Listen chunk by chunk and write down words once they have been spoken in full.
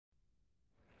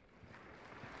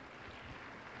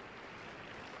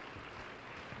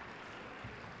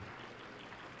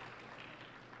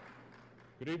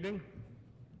Good evening.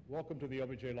 Welcome to the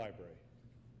LBJ Library.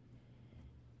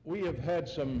 We have had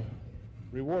some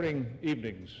rewarding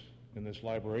evenings in this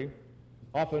library,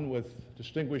 often with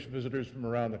distinguished visitors from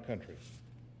around the country.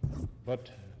 But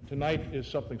tonight is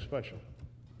something special.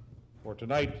 For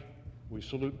tonight, we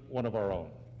salute one of our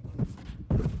own.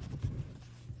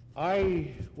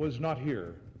 I was not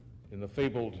here in the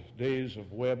fabled days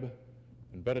of Webb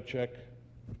and Bedichek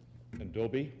and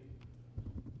Dobie,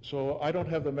 so I don't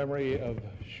have the memory of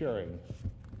sharing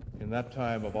in that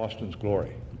time of Austin's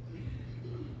glory.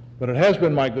 But it has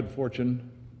been my good fortune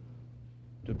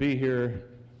to be here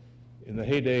in the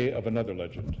heyday of another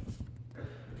legend.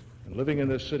 And living in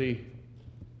this city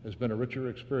has been a richer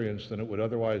experience than it would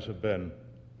otherwise have been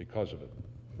because of it.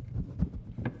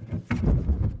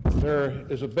 There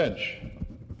is a bench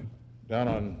down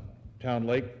on Town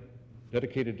Lake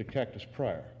dedicated to Cactus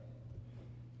Pryor,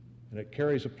 and it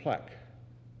carries a plaque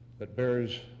that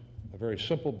bears a very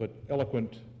simple but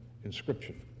eloquent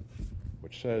inscription,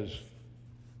 which says,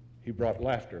 "He brought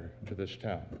laughter to this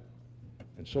town."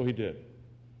 And so he did.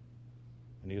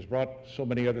 And he has brought so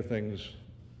many other things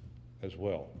as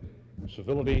well.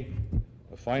 Civility,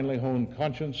 a finely honed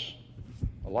conscience,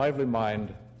 a lively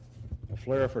mind, a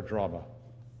flair for drama,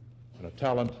 and a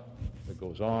talent that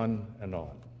goes on and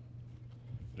on.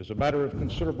 It is a matter of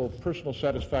considerable personal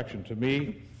satisfaction to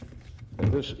me that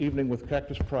this evening with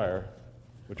Cactus Pryor,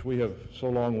 which we have so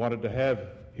long wanted to have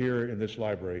here in this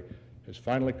library, has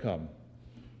finally come,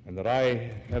 and that I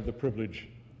have the privilege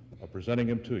of presenting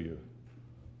him to you,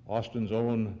 Austin's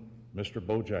own Mr.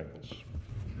 Bojangles.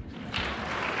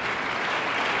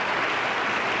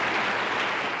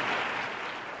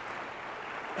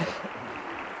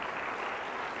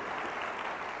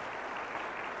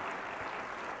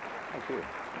 Thank you.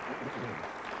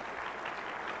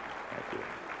 Thank you.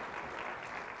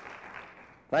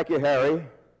 Thank you, Harry.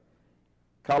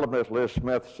 Columnist Liz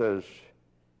Smith says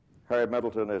Harry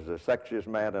Middleton is the sexiest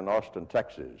man in Austin,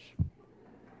 Texas.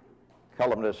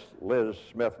 Columnist Liz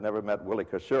Smith never met Willie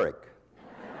Kosurik.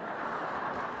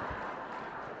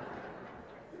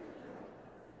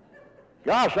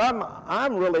 Gosh,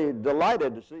 I'm really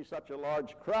delighted to see such a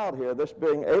large crowd here. This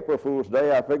being April Fool's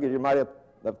Day, I figured you might have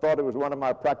thought it was one of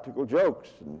my practical jokes,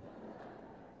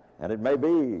 and it may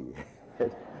be.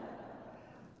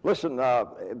 Listen,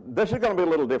 this is going to be a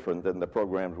little different than the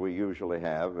programs we usually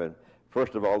have. And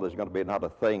first of all, there's going to be not a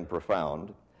thing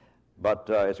profound, but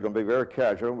it's going to be very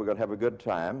casual, and we're going to have a good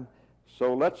time.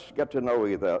 So let's get to know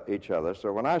each other.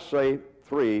 So when I say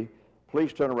three,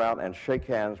 please turn around and shake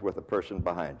hands with the person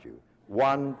behind you.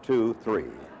 1, 2, 3.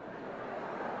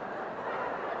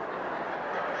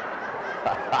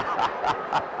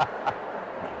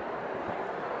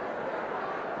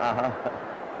 Uh-huh.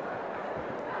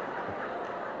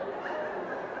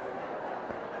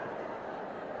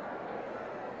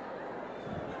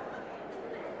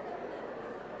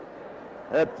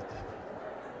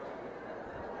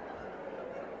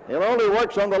 It only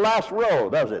works on the last row,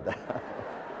 does it?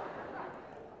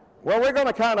 Well, we're going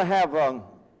to kind of have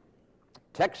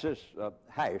Texas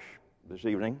hash this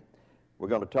evening. We're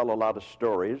going to tell a lot of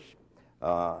stories.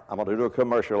 I'm going to do a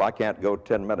commercial. I can't go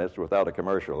 10 minutes without a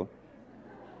commercial.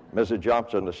 Mrs.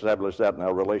 Johnson established that in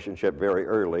our relationship very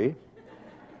early.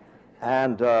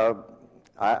 And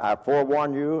I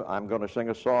forewarn you, I'm going to sing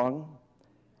a song.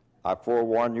 I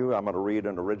forewarn you, I'm going to read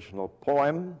an original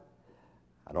poem.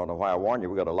 I don't know why I warn you,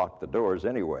 we're going to lock the doors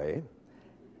anyway.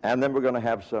 And then we're going to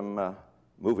have some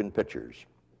moving pictures.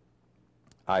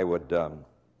 I would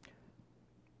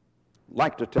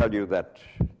like to tell you that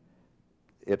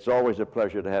it's always a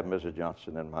pleasure to have Mrs.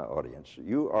 Johnson in my audience.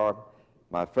 You are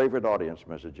my favorite audience,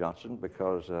 Mrs. Johnson,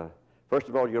 because first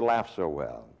of all, you laugh so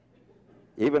well,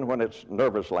 even when it's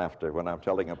nervous laughter when I'm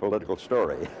telling a political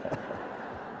story.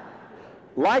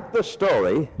 Like the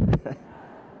story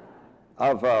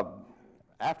of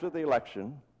after the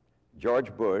election,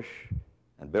 George Bush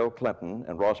and Bill Clinton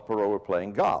and Ross Perot were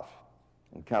playing golf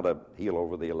and kind of heal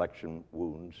over the election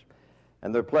wounds.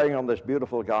 And they're playing on this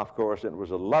beautiful golf course, and it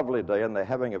was a lovely day, and they're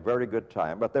having a very good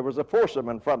time. But there was a foursome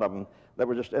in front of them that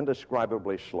were just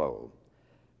indescribably slow.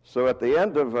 So at the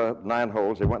end of 9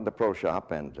 holes, they went in the pro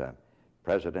shop, and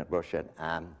President Bush said,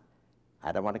 I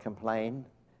don't want to complain.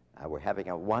 We're having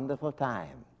a wonderful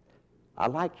time. I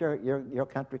like your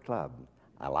country club.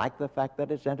 I like the fact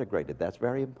that it's integrated. That's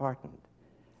very important.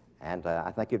 And I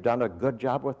think you've done a good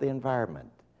job with the environment.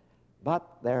 But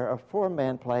there are 4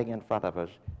 men playing in front of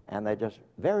us, and they're just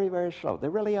very, very slow. They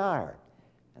really are.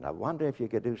 And I wonder if you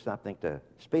could do something to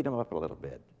speed them up a little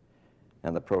bit.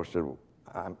 And the pro said,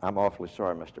 I'm awfully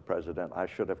sorry, Mr. President. I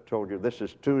should have told you this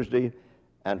is Tuesday,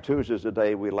 and Tuesday's the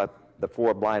day we let the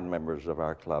 4 blind members of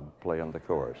our club play on the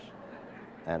chorus.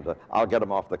 And I'll get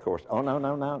them off the course. Oh,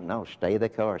 no, stay the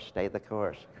course, stay the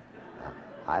course.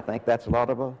 I think that's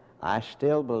laudable. I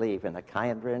still believe in a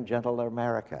kinder and gentler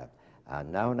America.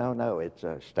 No, it's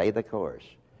stay the course.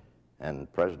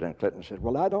 And President Clinton said,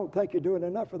 well, I don't think you're doing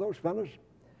enough for those fellas.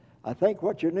 I think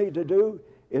what you need to do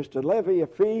is to levy a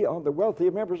fee on the wealthy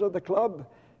members of the club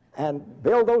and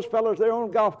build those fellas their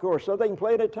own golf course so they can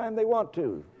play anytime they want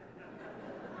to.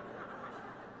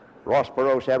 Ross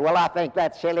Perot said, well, I think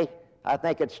that's silly. I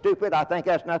think it's stupid. I think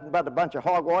that's nothing but a bunch of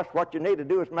hogwash. What you need to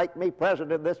do is make me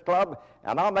president of this club,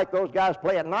 and I'll make those guys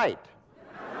play at night.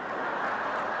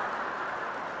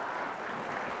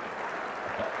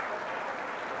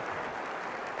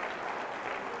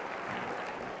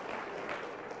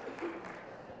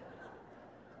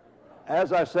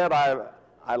 As I said,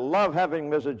 I love having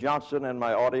Mrs. Johnson in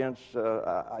my audience.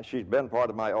 She's been part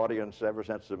of my audience ever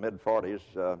since the mid-40s.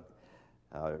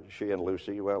 She and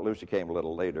Lucy, well, Lucy came a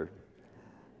little later.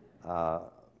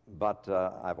 But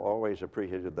I've always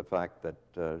appreciated the fact that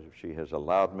she has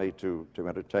allowed me to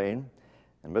entertain.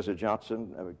 And Mrs.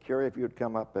 Johnson, Carrie, if you'd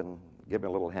come up and give me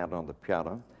a little hand on the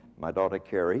piano. My daughter,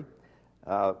 Carrie.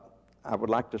 I would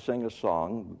like to sing a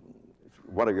song,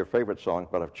 one of your favorite songs,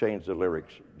 but I've changed the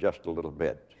lyrics just a little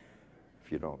bit,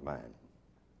 if you don't mind.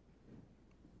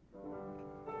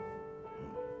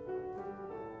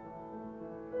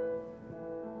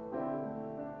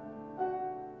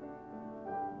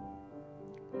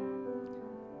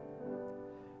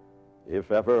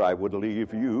 If ever I would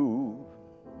leave you,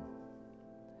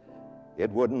 it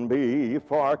wouldn't be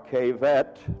for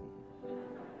Cavet,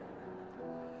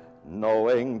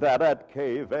 knowing that at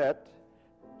Cavet,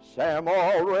 Sam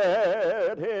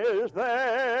Allred is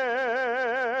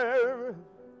there,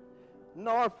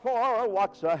 nor for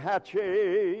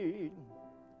Waxahachie,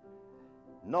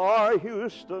 nor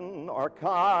Houston or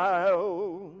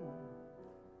Kyle,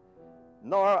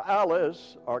 nor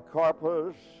Alice or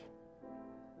Corpus,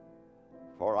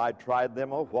 for I tried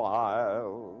them a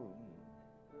while.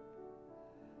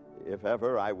 If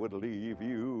ever I would leave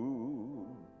you,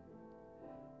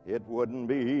 it wouldn't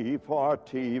be for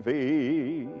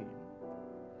TV,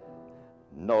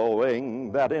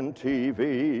 knowing that in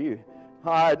TV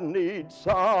I'd need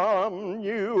some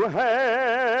new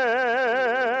hair.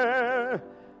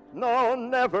 No,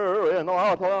 never in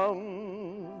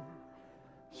autumn,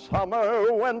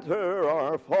 summer, winter,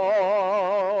 or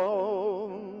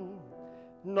fall.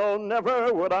 No,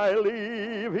 never would I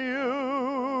leave you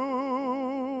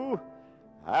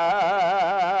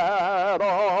at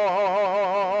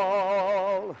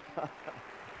all.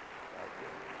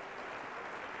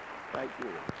 Thank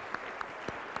you.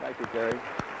 Thank you, Gary.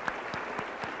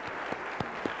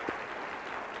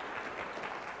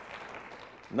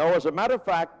 No, as a matter of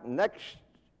fact, next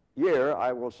year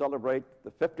I will celebrate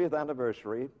the 50th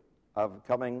anniversary of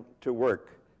coming to work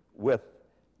with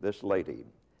this lady.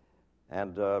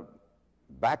 And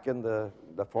back in the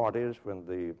 40s, when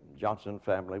the Johnson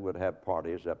family would have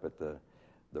parties up at the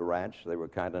ranch, they were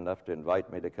kind enough to invite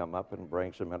me to come up and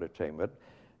bring some entertainment.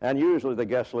 And usually the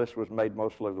guest list was made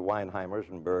mostly of the Weinheimers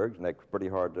and Bergs, and they were pretty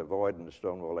hard to avoid in the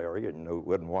Stonewall area, and you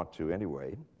wouldn't want to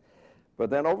anyway. But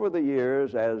then over the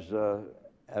years, as the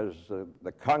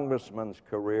congressman's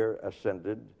career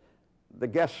ascended, the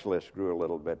guest list grew a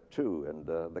little bit too, and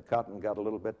the cotton got a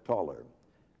little bit taller.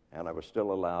 And I was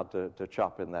still allowed to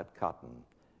chop in that cotton.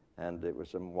 And it was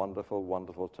some wonderful,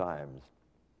 wonderful times.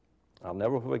 I'll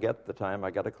never forget the time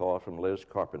I got a call from Liz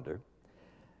Carpenter.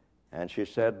 And she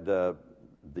said, the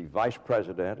vice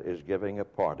president is giving a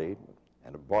party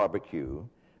and a barbecue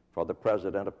for the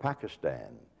president of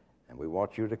Pakistan. And we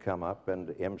want you to come up and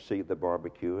emcee the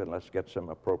barbecue, and let's get some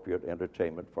appropriate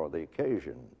entertainment for the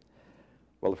occasion.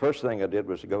 Well, the first thing I did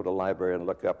was to go to the library and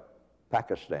look up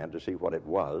Pakistan to see what it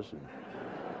was. And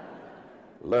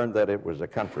learned that it was a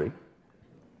country.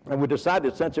 And we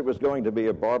decided, since it was going to be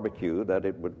a barbecue, that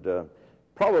it would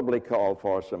probably call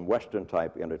for some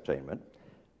Western-type entertainment.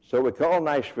 So we called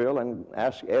Nashville and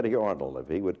asked Eddie Arnold if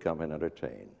he would come and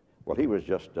entertain. Well, he was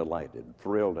just delighted,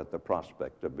 thrilled at the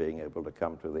prospect of being able to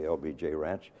come to the LBJ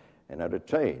Ranch and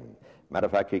entertain. Matter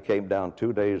of fact, he came down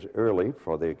 2 days early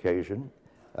for the occasion,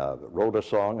 wrote a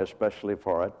song especially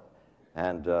for it,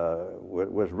 and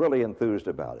was really enthused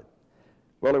about it.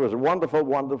 Well, it was a wonderful,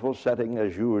 wonderful setting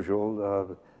as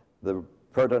usual. The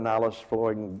Pertinalis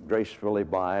flowing gracefully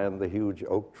by, and the huge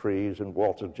oak trees, and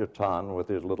Walter Jeton with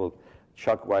his little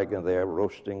chuck wagon there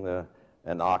roasting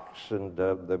an ox, and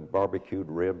the barbecued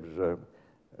ribs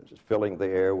filling the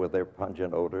air with their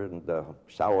pungent odor, and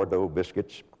sourdough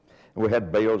biscuits. And we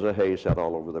had bales of hay set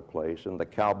all over the place, and the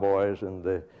cowboys and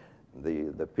the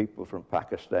the people from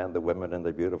Pakistan, the women in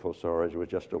the beautiful saris, was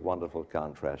just a wonderful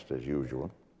contrast as usual.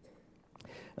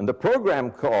 And the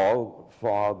program called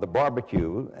for the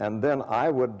barbecue, and then I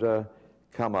would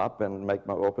come up and make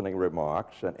my opening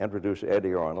remarks and introduce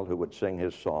Eddie Arnold, who would sing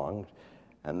his songs,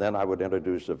 and then I would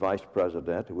introduce the vice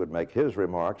president, who would make his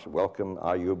remarks, welcome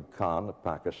Ayub Khan of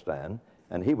Pakistan,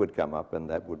 and he would come up, and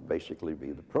that would basically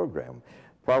be the program.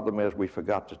 Problem is, we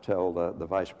forgot to tell the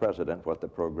vice president what the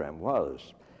program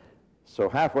was. So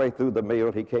halfway through the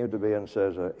meal, he came to me and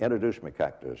says, introduce me,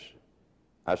 Cactus.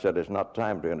 I said, it's not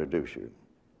time to introduce you.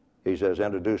 He says,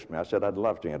 introduce me. I said, I'd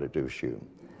love to introduce you.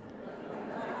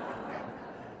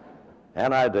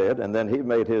 And I did, and then he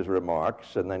made his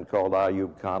remarks, and then called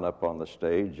Ayub Khan up on the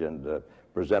stage and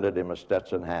presented him a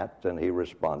Stetson hat, and he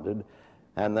responded.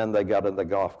 And then they got in the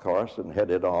golf course and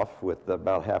headed off with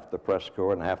about half the press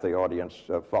corps and half the audience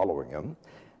following him.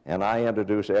 And I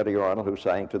introduced Eddie Arnold, who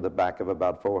sang to the back of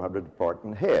about 400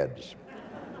 department heads.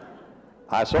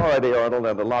 I saw Eddie Arnold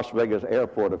in the Las Vegas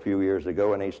airport a few years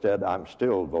ago, and he said, I'm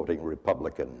still voting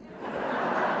Republican.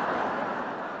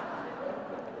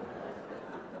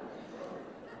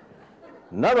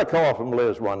 Another call from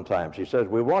Liz one time. She says,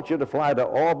 we want you to fly to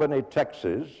Albany,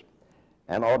 Texas,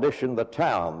 and audition the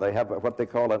town. They have what they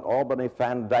call an Albany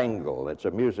Fandangle. It's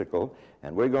a musical,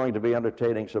 and we're going to be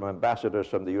entertaining some ambassadors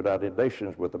from the United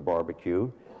Nations with the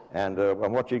barbecue, and I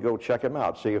want you to go check them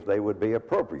out, see if they would be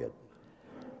appropriate.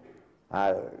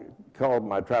 I called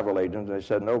my travel agent, and they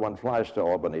said no one flies to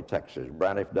Albany, Texas.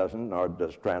 Braniff doesn't, nor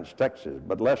does Trans-Texas.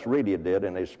 But Les Reedy did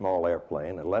in his small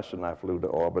airplane, and Les and I flew to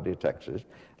Albany, Texas,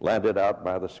 landed out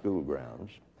by the school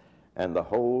grounds, and the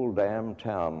whole damn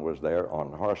town was there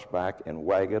on horseback and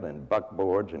wagon and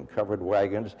buckboards and covered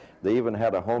wagons. They even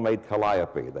had a homemade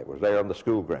calliope that was there on the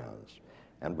school grounds.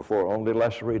 And before only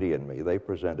Les Reedy and me, they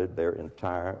presented their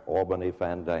entire Albany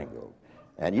Fandangle.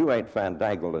 And you ain't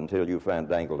fandangled until you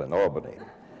fandangled in Albany.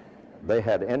 They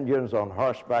had Indians on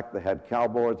horseback, they had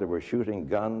cowboys that were shooting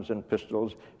guns and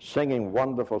pistols, singing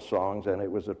wonderful songs, and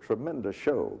it was a tremendous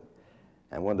show.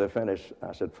 And when they finished,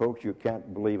 I said, folks, you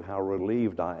can't believe how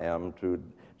relieved I am to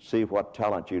see what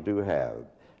talent you do have.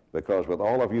 Because with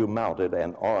all of you mounted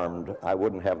and armed, I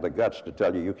wouldn't have the guts to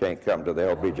tell you can't come to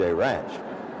the LBJ Ranch.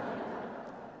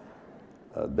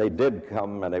 They did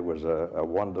come, and it was a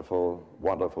wonderful,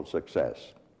 wonderful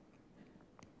success.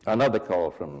 Another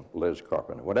call from Liz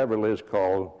Carpenter. Whenever Liz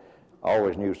called, I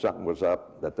always knew something was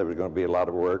up, that there was going to be a lot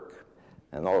of work,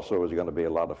 and also it was going to be a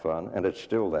lot of fun, and it's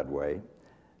still that way.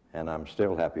 And I'm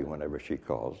still happy whenever she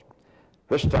calls.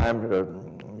 This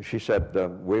time, she said,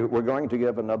 we're going to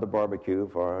give another barbecue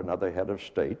for another head of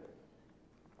state.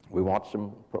 We want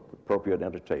some appropriate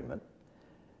entertainment.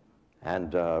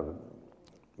 And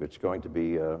it's going to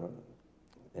be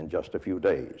in just a few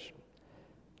days.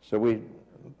 So we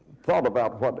thought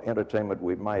about what entertainment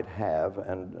we might have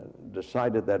and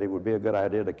decided that it would be a good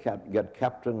idea to get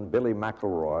Captain Billy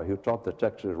McElroy, who taught the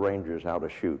Texas Rangers how to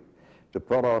shoot, to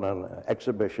put on an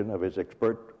exhibition of his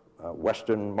expert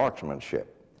Western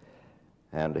marksmanship.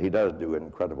 And he does do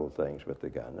incredible things with the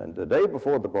gun. And the day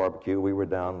before the barbecue, we were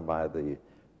down by the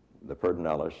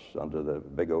Pedernales under the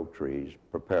big oak trees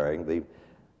preparing. The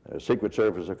Secret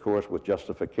Service, of course, with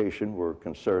justification, were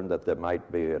concerned that there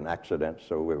might be an accident,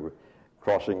 so we were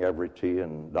crossing every T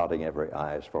and dotting every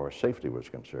I as far as safety was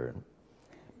concerned.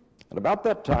 And about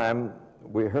that time,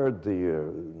 we heard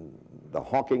the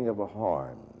honking of a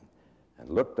horn, and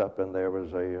looked up, and there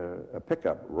was a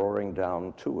pickup roaring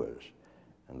down to us.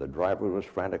 And the driver was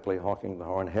frantically honking the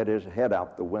horn, had his head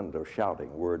out the window,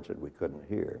 shouting words that we couldn't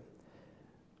hear.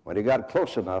 When he got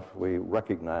close enough, we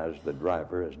recognized the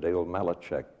driver as Dale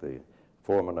Malachek, the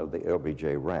foreman of the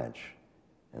LBJ Ranch.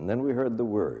 And then we heard the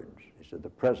words. He said, the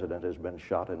president has been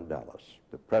shot in Dallas.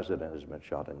 The president has been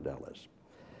shot in Dallas.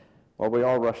 Well, we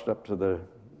all rushed up to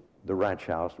the ranch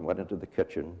house and went into the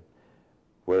kitchen,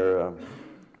 where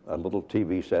a little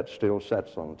TV set still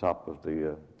sits on top of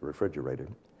the refrigerator.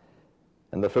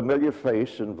 And the familiar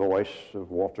face and voice of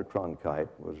Walter Cronkite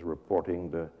was reporting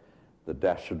the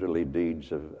dastardly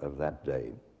deeds of that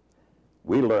day.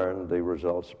 We learned the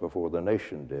results before the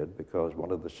nation did, because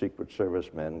one of the Secret Service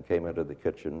men came into the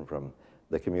kitchen from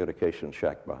the communication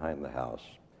shack behind the house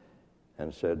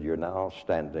and said, you're now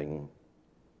standing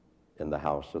in the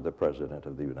house of the President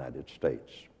of the United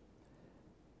States.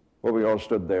 Well, we all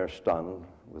stood there stunned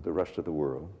with the rest of the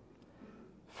world.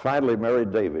 Finally, Mary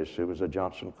Davis, who was a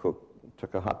Johnson cook,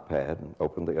 took a hot pad and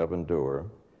opened the oven door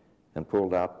and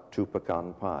pulled out 2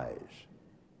 pecan pies.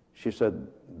 She said,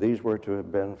 these were to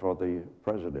have been for the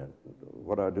president.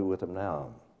 What do I do with them now?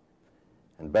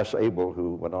 And Bess Abel,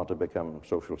 who went on to become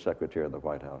social secretary of the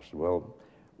White House, well,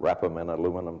 wrap them in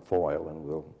aluminum foil, and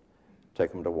we'll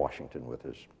take them to Washington with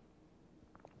us.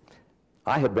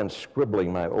 I had been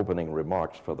scribbling my opening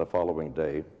remarks for the following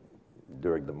day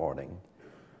during the morning,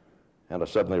 and I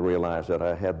suddenly realized that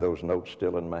I had those notes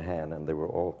still in my hand, and they were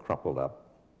all crumpled up.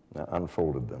 I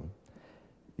unfolded them.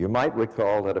 You might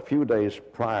recall that a few weeks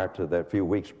prior to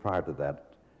that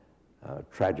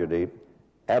tragedy,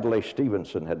 Adlai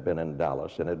Stevenson had been in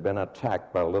Dallas and had been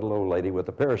attacked by a little old lady with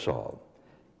a parasol.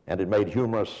 And it made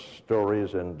humorous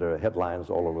stories and headlines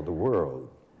all over the world.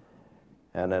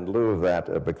 And in lieu of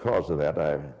that, because of that,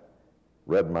 I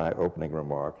read my opening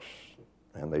remarks,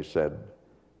 and they said,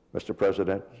 Mr.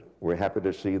 President, we're happy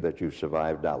to see that you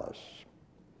survived Dallas.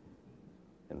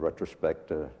 In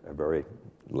retrospect, a very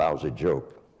lousy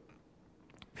joke.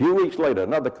 A few weeks later,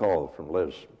 another call from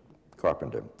Liz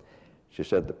Carpenter. She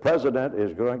said, the President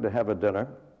is going to have a dinner,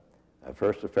 a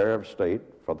first affair of state,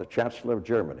 for the Chancellor of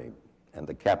Germany, and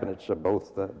the cabinets are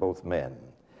both men.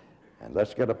 And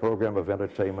let's get a program of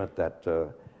entertainment that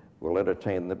will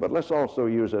entertain them, but let's also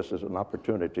use this as an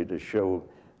opportunity to show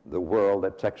the world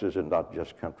that Texas is not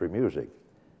just country music.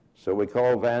 So we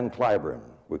called Van Cliburn.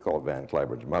 We called Van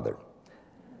Cliburn's mother.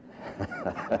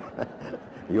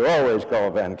 You always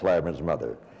call Van Cliburn's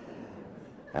mother.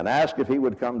 And asked if he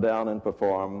would come down and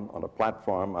perform on a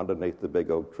platform underneath the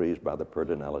big oak trees by the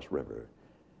Pedernales River.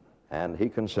 And he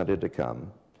consented to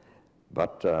come.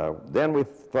 But then we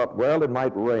thought, well, it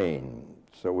might rain,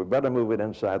 so we better move it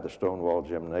inside the Stonewall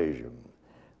Gymnasium,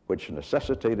 which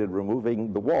necessitated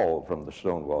removing the wall from the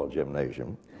Stonewall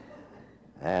Gymnasium,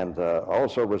 and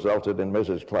also resulted in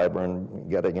Mrs. Cliburn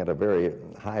getting in a very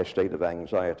high state of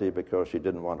anxiety because she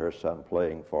didn't want her son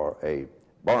playing for a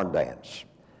barn dance.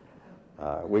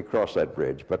 We crossed that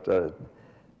bridge, but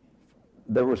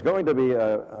there was going to be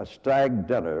a stag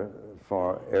dinner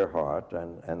for Earhart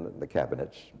and the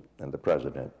cabinets and the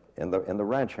president in the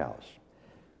ranch house.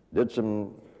 Did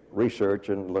some research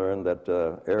and learned that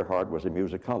Earhart was a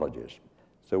musicologist.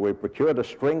 So we procured a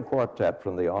string quartet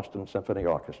from the Austin Symphony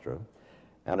Orchestra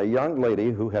and a young lady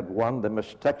who had won the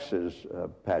Miss Texas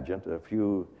pageant a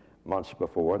few months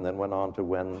before and then went on to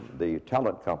win the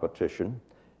talent competition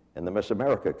in the Miss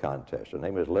America contest. Her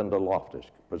name is Linda Loftus,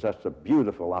 possessed a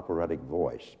beautiful operatic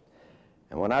voice.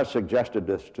 And when I suggested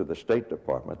this to the State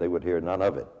Department, they would hear none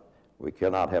of it. We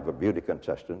cannot have a beauty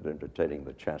contestant entertaining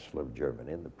the Chancellor of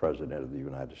Germany and the President of the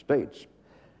United States.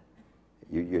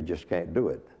 You just can't do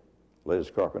it.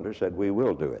 Liz Carpenter said, we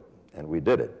will do it, and we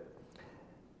did it.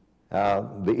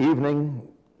 The evening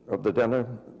of the dinner,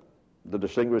 the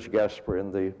distinguished guests were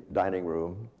in the dining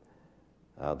room.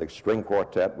 The string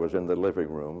quartet was in the living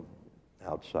room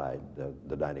outside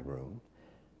the dining room,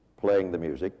 playing the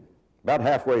music. About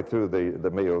halfway through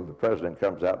the meal, the president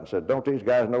comes out and said, don't these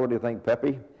guys know anything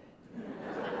peppy?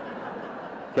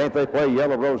 Can't they play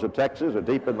Yellow Rose of Texas or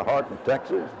Deep in the Heart of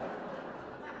Texas?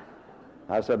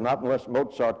 I said, not unless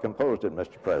Mozart composed it,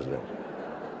 Mr. President.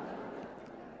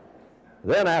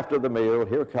 Then after the meal,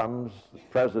 here comes the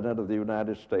President of the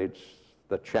United States,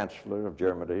 the Chancellor of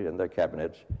Germany and their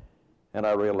cabinets, and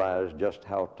I realized just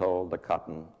how tall the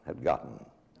cotton had gotten.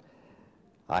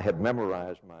 I had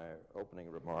memorized my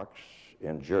opening remarks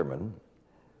in German,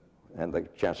 and the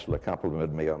Chancellor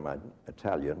complimented me on my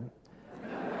Italian.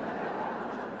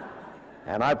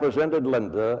 And I presented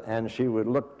Linda, and she would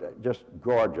look just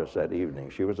gorgeous that evening.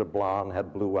 She was a blonde,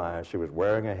 had blue eyes. She was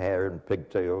wearing her hair in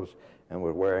pigtails and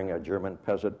was wearing a German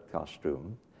peasant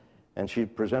costume. And she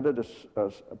presented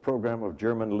a program of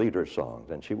German lieder songs,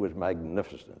 and she was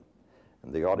magnificent.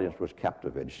 And the audience was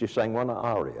captivated. She sang one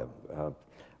aria,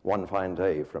 One Fine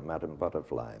Day from Madame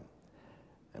Butterfly.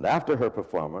 And after her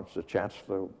performance, the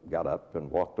Chancellor got up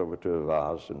and walked over to a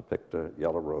vase and picked a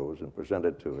yellow rose and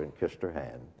presented to her and kissed her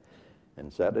hand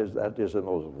and said, that is the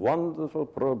most wonderful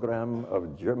program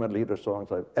of German lieder songs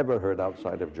I've ever heard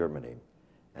outside of Germany.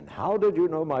 And how did you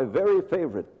know my very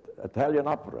favorite Italian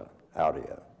opera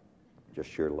aria?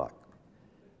 Just sheer luck.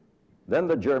 Then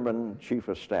the German chief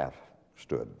of staff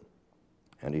stood,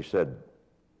 and he said,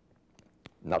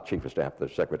 not chief of staff, the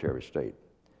Secretary of State.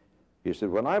 He said,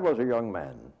 when I was a young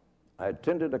man, I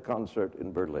attended a concert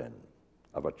in Berlin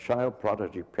of a child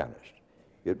prodigy pianist.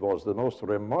 It was the most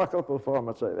remarkable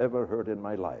performance I've ever heard in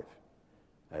my life.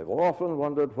 I've often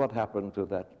wondered what happened to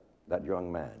that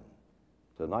young man.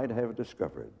 Tonight I have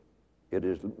discovered it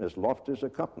is Miss Loftus'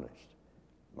 accompanist,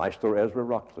 Maestro Ezra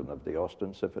Rocklin of the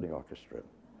Austin Symphony Orchestra.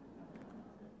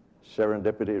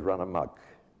 Serendipity run amok.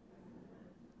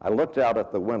 I looked out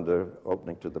at the window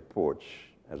opening to the porch.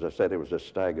 As I said, it was a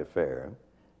stag affair,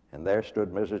 and there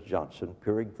stood Mrs. Johnson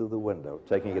peering through the window,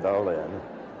 taking it all in,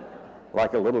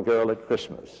 like a little girl at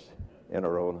Christmas in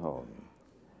her own home.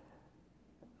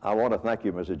 I want to thank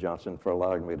you, Mrs. Johnson, for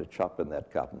allowing me to chop in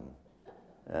that cotton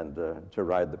and to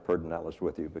ride the Pedernales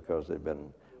with you, because they've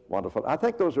been wonderful. I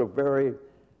think those are very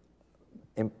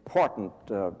important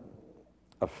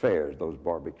affairs, those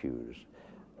barbecues.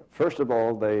 First of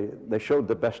all, they showed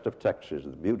the best of Texas, the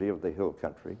beauty of the hill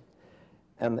country.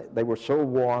 And they were so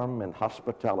warm in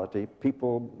hospitality,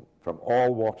 people from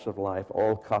all walks of life,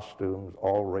 all costumes,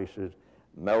 all races,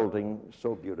 melding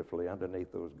so beautifully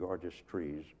underneath those gorgeous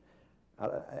trees.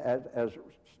 As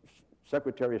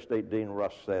Secretary of State Dean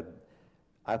Rusk said,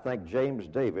 I think James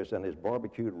Davis and his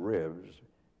barbecued ribs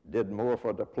did more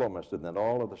for diplomacy than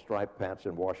all of the striped pants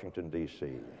in Washington, D.C.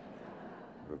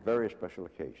 A very special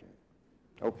occasion.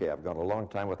 Okay, I've gone a long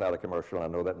time without a commercial. I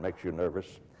know that makes you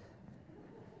nervous.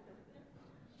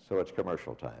 So it's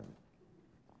commercial time.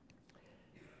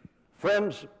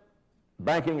 Friends,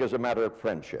 banking is a matter of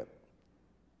friendship.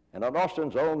 And at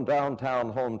Austin's own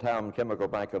downtown, hometown Chemical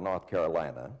Bank of North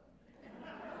Carolina,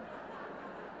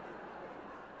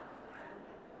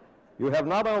 you have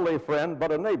not only a friend,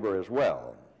 but a neighbor as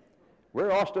well.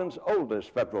 We're Austin's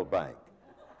oldest federal bank.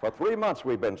 For 3 months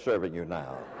we've been serving you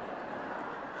now.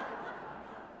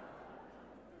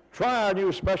 Try our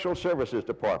new special services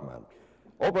department.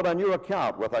 Open a new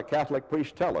account with a Catholic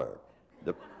priest teller.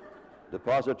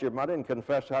 Deposit your money and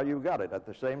confess how you got it at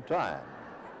the same time.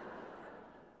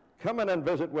 Come in and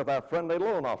visit with our friendly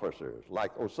loan officers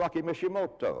like Osaki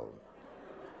Mishimoto,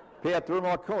 Pietro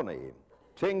Marconi,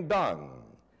 Ting Dong,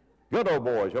 good old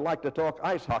boys who like to talk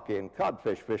ice hockey and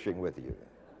codfish fishing with you.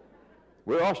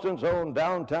 We're Austin's own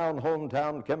downtown,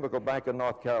 hometown Chemical Bank of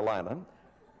North Carolina,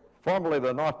 formerly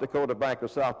the North Dakota Bank of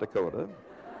South Dakota,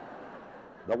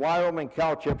 the Wyoming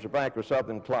Cow Chips Bank of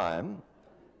Southern Clime,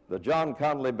 the John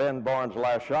Conley Ben Barnes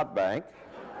Last Shot Bank,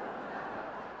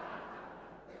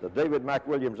 the David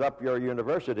McWilliams Up Your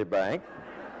University Bank,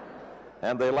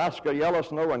 and the Alaska Yellow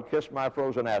Snow and Kiss My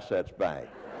Frozen Assets Bank.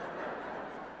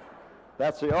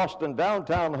 That's the Austin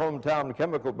Downtown Hometown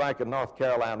Chemical Bank of North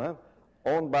Carolina,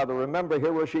 owned by the Remember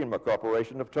Hiroshima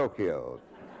Corporation of Tokyo.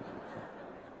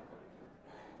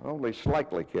 Only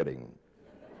slightly kidding.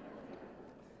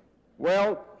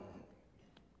 Well,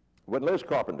 when Liz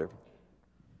Carpenter,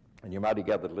 and you might have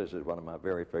gathered Liz is one of my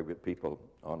very favorite people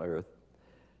on earth,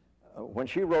 when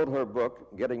she wrote her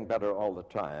book, Getting Better All the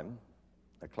Time,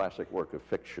 a classic work of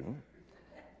fiction,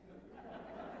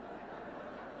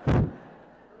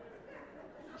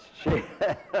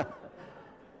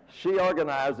 she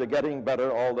organized the Getting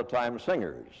Better All the Time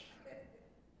Singers,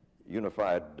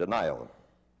 Unified Denial.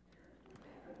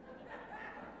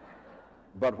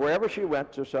 But wherever she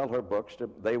went to sell her books,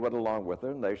 they went along with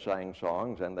her, and they sang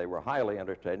songs, and they were highly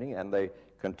entertaining, and they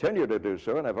continue to do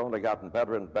so, and have only gotten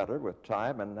better and better with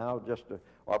time, and now just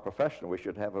our profession, we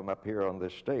should have them up here on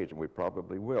this stage, and we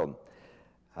probably will.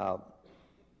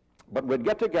 But we'd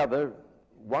get together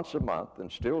once a month,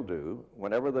 and still do,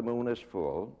 whenever the moon is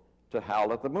full, to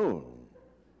howl at the moon.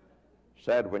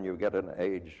 Sad when you get an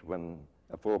age when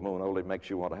a full moon only makes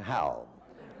you want to howl.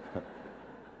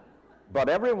 But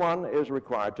everyone is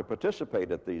required to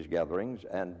participate at these gatherings,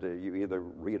 and you either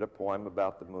read a poem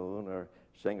about the moon, or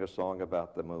sing a song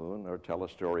about the moon, or tell a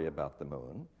story about the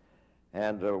moon.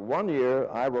 And one year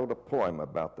I wrote a poem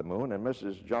about the moon, and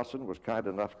Mrs. Johnson was kind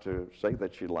enough to say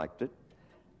that she liked it,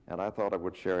 and I thought I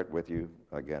would share it with you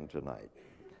again tonight.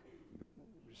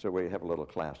 So we have a little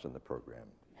class in the program.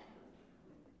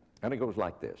 And it goes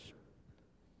like this.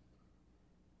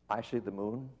 I see the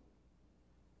moon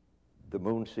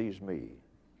sees me.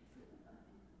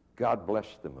 God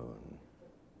bless the moon.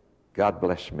 God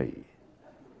bless me.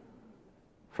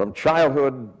 From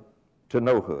childhood to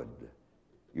nohood,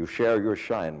 you share your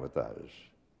shine with us.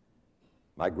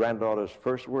 My granddaughter's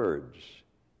first words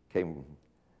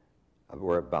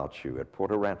were about you at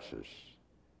Port Aransas,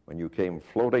 when you came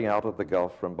floating out of the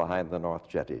Gulf from behind the North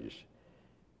Jetties,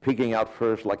 peeking out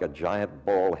first like a giant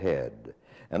ball head,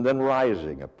 and then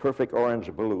rising, a perfect orange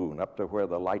balloon, up to where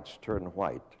the lights turn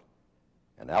white.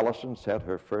 And Allison said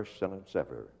her first sentence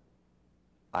ever,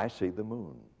 I see the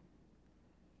moon.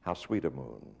 How sweet a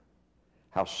moon.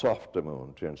 How soft a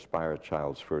moon to inspire a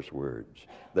child's first words,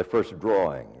 their first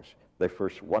drawings, their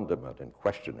first wonderment and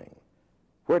questioning.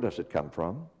 Where does it come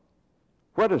from?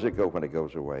 Where does it go when it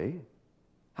goes away?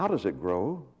 How does it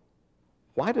grow?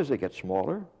 Why does it get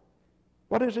smaller?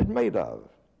 What is it made of?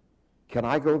 Can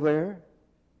I go there?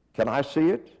 Can I see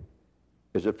it?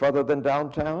 Is it further than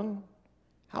downtown?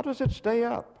 How does it stay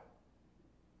up?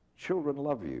 Children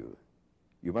love you.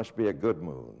 You must be a good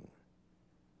moon.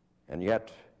 And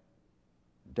yet,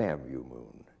 damn you,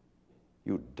 moon.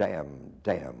 You damn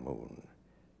moon.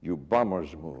 You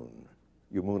bomber's moon.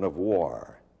 You moon of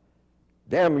war.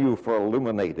 Damn you for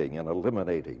illuminating and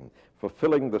eliminating, for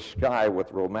filling the sky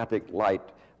with romantic light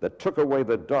that took away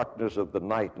the darkness of the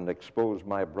night and exposed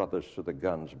my brothers to the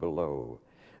guns below,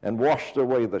 and washed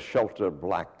away the shelter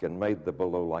black and made the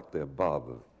below like the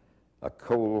above, a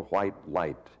cold white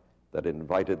light that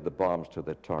invited the bombs to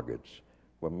their targets,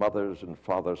 where mothers and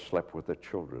fathers slept with their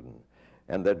children,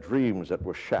 and their dreams that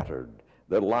were shattered,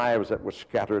 their lives that were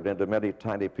scattered into many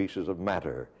tiny pieces of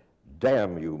matter.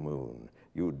 Damn you, moon,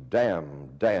 you damn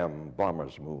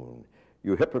bomber's moon,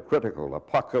 you hypocritical,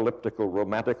 apocalyptical,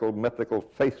 romantical, mythical,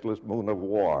 faithless moon of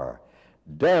war.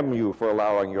 Damn you for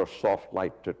allowing your soft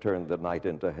light to turn the night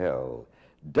into hell.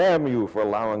 Damn you for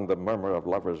allowing the murmur of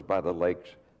lovers by the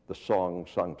lakes, the song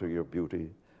sung to your beauty,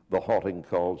 the haunting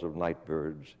calls of night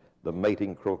birds, the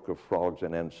mating croak of frogs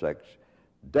and insects.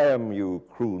 Damn you,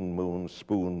 croon moon,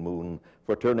 spoon moon,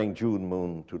 for turning June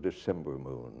moon to December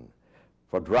moon,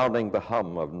 for drowning the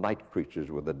hum of night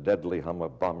creatures with the deadly hum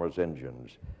of bombers'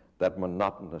 engines, that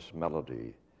monotonous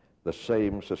melody, the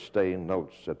same sustained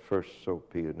notes at first so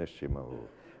pianissimo,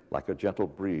 like a gentle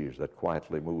breeze that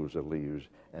quietly moves the leaves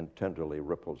and tenderly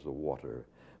ripples the water,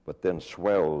 but then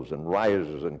swells and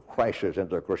rises and crashes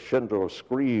into a crescendo of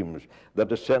screams that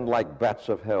descend like bats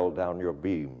of hell down your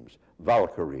beams,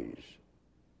 Valkyries.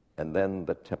 And then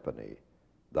the timpani,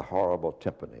 the horrible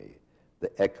timpani,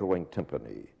 the echoing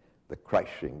timpani, the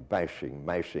crashing, bashing,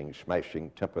 mashing,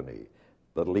 smashing timpani,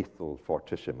 the lethal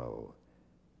fortissimo.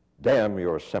 Damn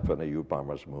your symphony, you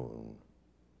bomber's moon.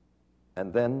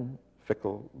 And then,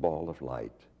 fickle ball of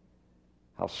light,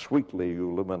 how sweetly you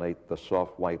illuminate the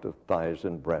soft white of thighs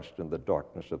and breast in the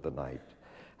darkness of the night.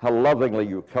 How lovingly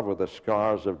you cover the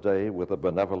scars of day with a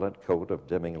benevolent coat of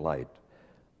dimming light.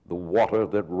 The water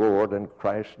that roared and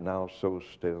crashed, now so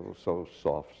still, so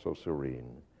soft, so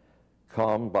serene,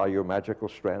 calmed by your magical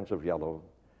strands of yellow,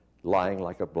 lying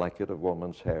like a blanket of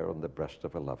woman's hair on the breast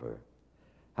of a lover.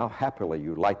 How happily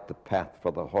you light the path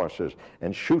for the horses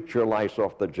and shoot your lights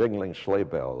off the jingling sleigh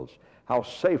bells. How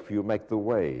safe you make the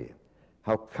way.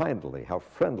 How kindly, how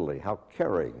friendly, how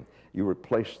caring you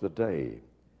replace the day.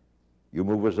 You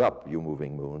move us up, you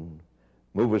moving moon.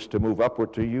 Move us to move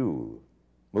upward to you.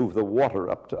 Move the water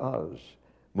up to us.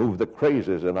 Move the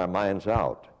crazes in our minds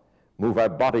out. Move our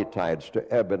body tides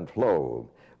to ebb and flow.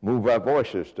 Move our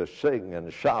voices to sing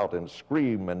and shout and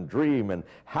scream and dream and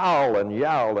howl and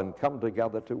yowl and come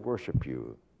together to worship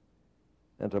you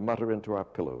and to mutter into our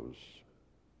pillows,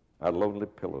 our lonely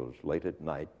pillows late at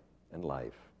night and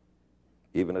life,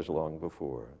 even as long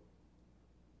before.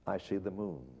 I see the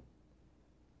moon.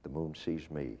 The moon sees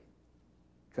me.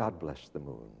 God bless the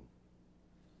moon.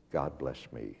 God bless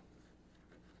me.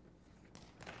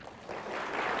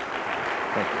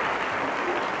 Thank you.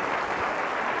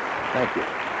 Thank you.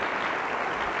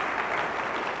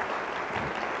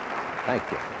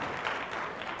 Thank you.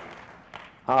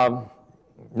 Now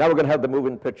we're going to have the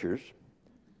moving pictures.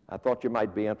 I thought you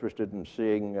might be interested in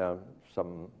seeing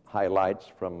some highlights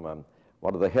from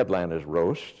one of the headliners'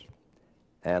 roasts,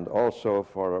 and also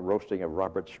for a roasting of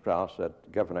Robert Strauss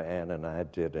that Governor Ann and I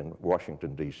did in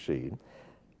Washington, D.C.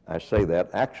 I say that.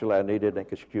 Actually, I needed an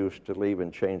excuse to leave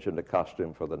and change into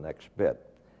costume for the next bit.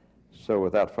 So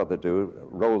without further ado,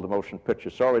 roll the motion picture.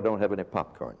 Sorry, we don't have any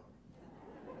popcorn.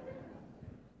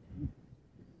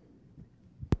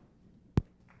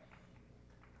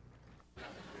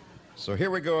 So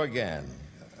here we go again.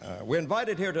 We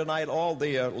invited here tonight all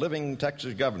the living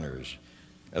Texas governors,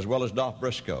 as well as Dolph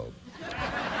Briscoe.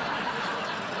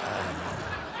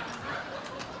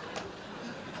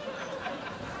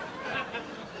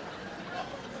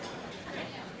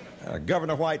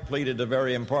 Governor White pleaded a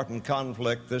very important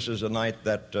conflict. This is a night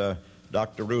that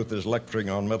Dr. Ruth is lecturing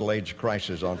on middle-age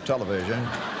crisis on television.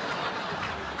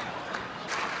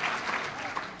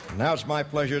 Now it's my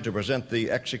pleasure to present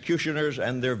the executioners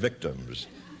and their victims.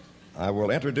 I will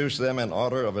introduce them in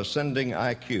order of ascending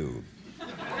IQ.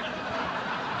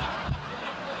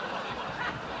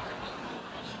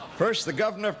 First, the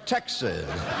governor of Texas.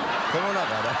 Come on up,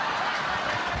 brother.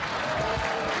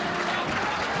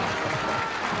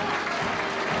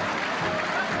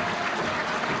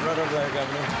 Right over there,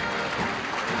 Governor.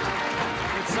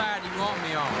 Which side do you want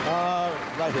me on?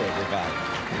 Right here, you got it.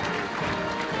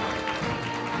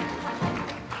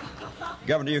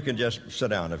 Governor, you can just sit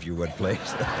down if you would,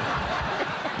 please.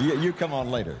 You come on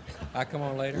later. I come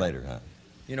on later? Later, huh?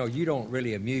 You know, you don't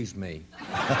really amuse me.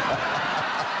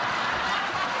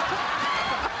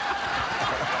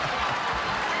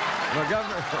 No,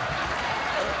 Governor.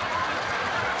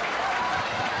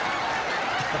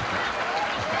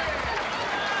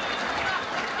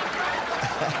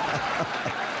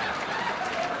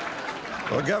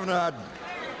 Well, Governor,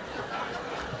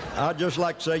 I'd just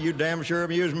like to say you damn sure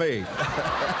amuse me.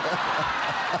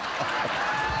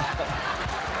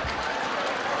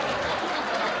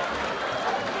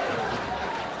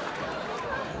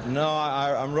 No,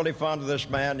 I'm really fond of this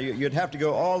man. You'd have to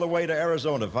go all the way to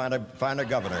Arizona to find a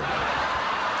governor.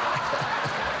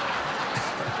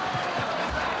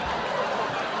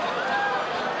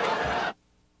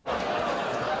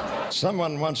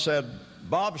 Someone once said,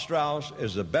 Bob Strauss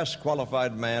is the best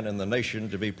qualified man in the nation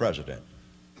to be president.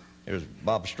 It was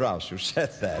Bob Strauss who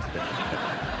said that.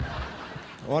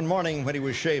 One morning when he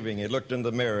was shaving, he looked in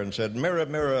the mirror and said, "Mirror,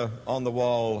 mirror on the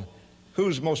wall,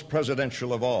 who's most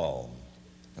presidential of all?"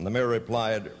 And the mirror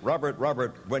replied, "Robert,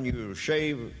 Robert, when you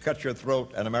shave, cut your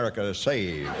throat, and America is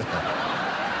saved."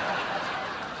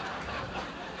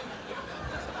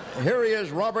 Here he is,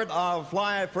 Robert. I'll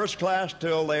fly first class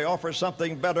till they offer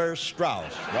something better.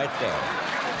 Strauss, right there.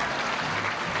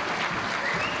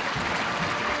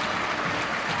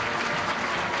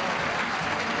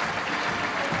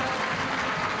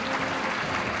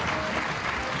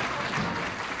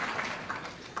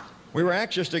 We were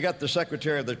anxious to get the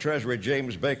Secretary of the Treasury,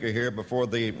 James Baker, here before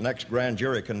the next grand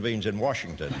jury convenes in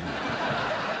Washington.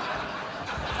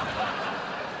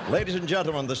 Ladies and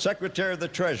gentlemen, the Secretary of the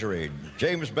Treasury,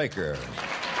 James Baker.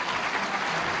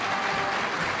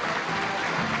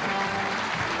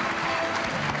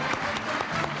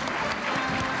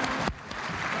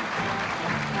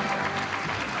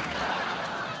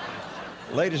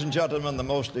 Ladies and gentlemen, the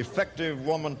most effective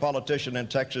woman politician in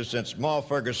Texas since Ma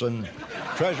Ferguson,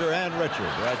 Treasurer Ann Richards,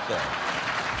 right there.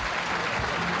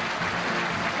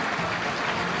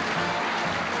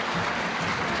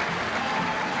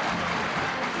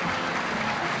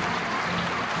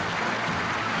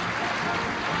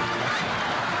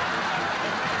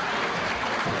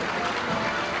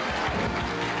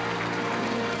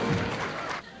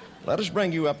 Let us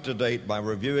bring you up to date by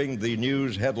reviewing the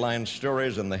news headline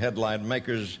stories and the headline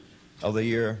makers of the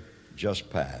year just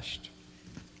past.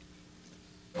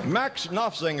 Max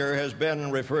Knopfzinger has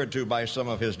been referred to by some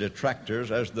of his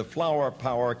detractors as the flower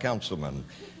power councilman,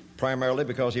 primarily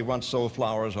because he once sold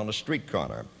flowers on a street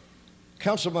corner.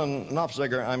 Councilman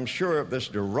Knopfzinger, I'm sure this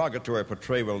derogatory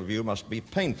portrayal of you must be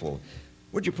painful.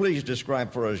 Would you please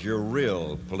describe for us your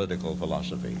real political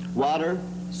philosophy? Water,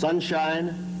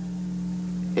 sunshine,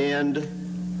 and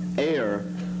air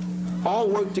all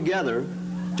work together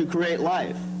to create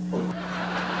life.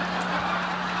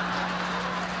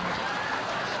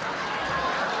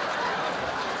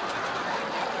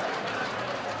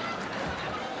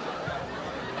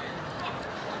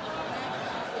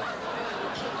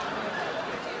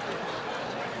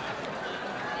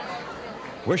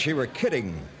 Wish he were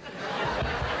kidding.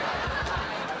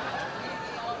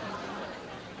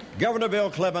 Governor Bill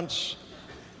Clements,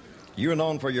 you're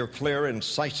known for your clear,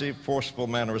 incisive, forceful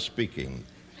manner of speaking.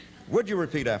 Would you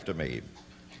repeat after me?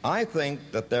 I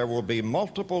think that there will be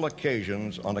multiple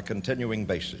occasions on a continuing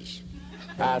basis.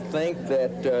 I think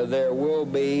that there will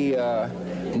be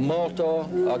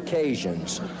multiple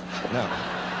occasions.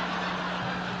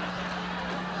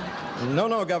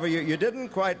 No, Governor, you didn't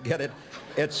quite get it.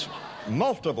 It's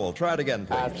multiple. Try it again,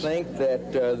 please. I think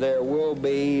that there will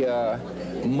be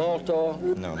multiple.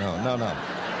 No.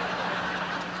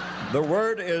 The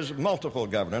word is multiple,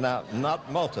 Governor. Now,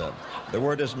 not multa. The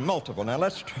word is multiple. Now,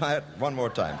 let's try it one more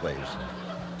time, please.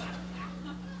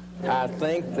 I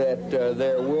think that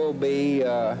there will be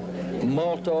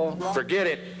multiple. Forget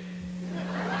it.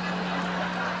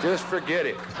 Just forget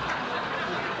it.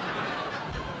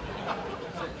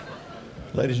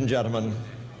 Ladies and gentlemen,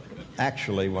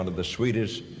 actually one of the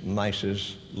sweetest,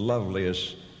 nicest,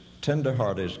 loveliest,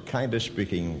 tender-hearted,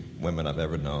 kindest-speaking women I've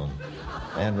ever known,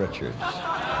 Ann Richards.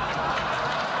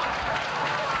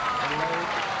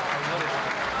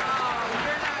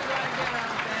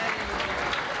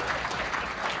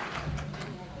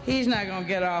 He's not going to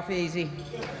get off easy.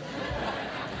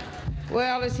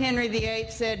 Well, as Henry VIII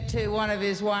said to one of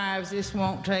his wives, this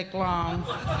won't take long.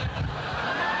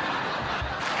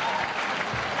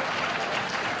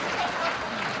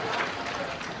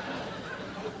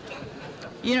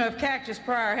 You know, if Cactus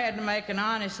Pryor had to make an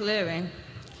honest living,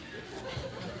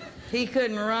 he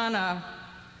couldn't run a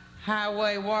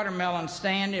highway watermelon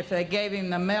stand if they gave him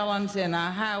the melons in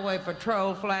a highway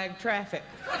patrol flag traffic.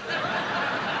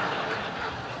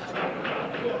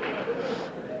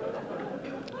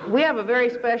 We have a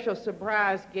very special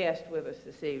surprise guest with us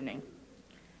this evening.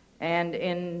 And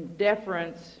in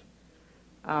deference,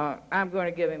 I'm going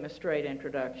to give him a straight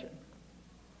introduction.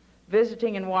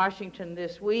 Visiting in Washington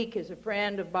this week is a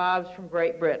friend of Bob's from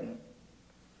Great Britain.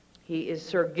 He is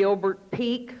Sir Gilbert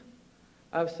Peake,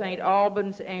 of St.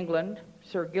 Albans, England.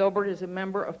 Sir Gilbert is a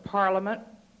member of Parliament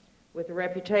with a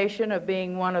reputation of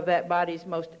being one of that body's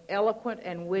most eloquent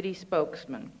and witty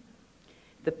spokesmen.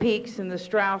 The Peaks and the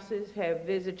Strausses have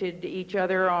visited each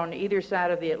other on either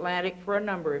side of the Atlantic for a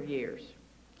number of years.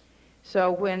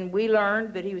 So when we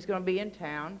learned that he was going to be in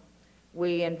town,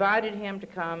 we invited him to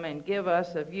come and give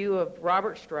us a view of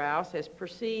Robert Strauss as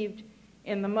perceived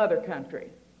in the mother country.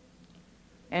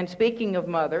 And speaking of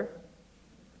mother,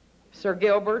 Sir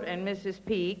Gilbert and Mrs.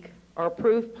 Peake are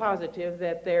proof positive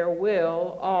that there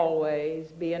will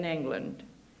always be an England.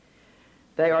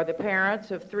 They are the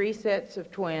parents of 3 sets of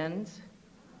twins,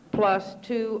 plus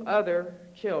 2 other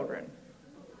children.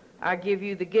 I give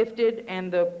you the gifted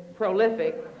and the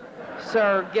prolific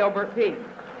Sir Gilbert Peake.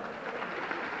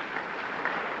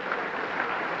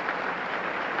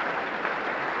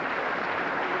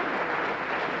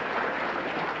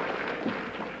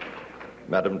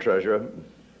 Madam Treasurer,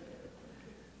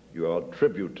 you are a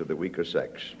tribute to the weaker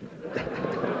sex.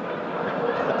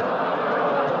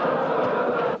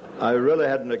 I really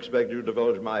hadn't expected you to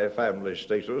divulge my family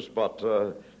status, but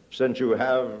since you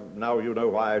have, now you know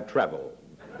why I travel.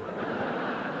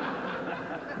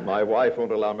 My wife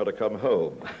won't allow me to come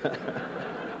home.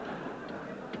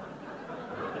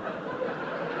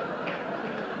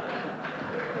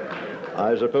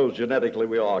 I suppose genetically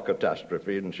we are a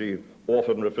catastrophe, and she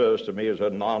often refers to me as a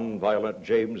non-violent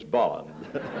James Bond.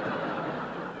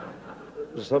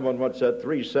 Someone once said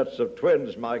 3 sets of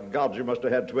twins. My God, you must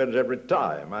have had twins every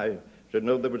time. I should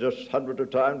know there were just hundreds of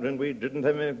times when we didn't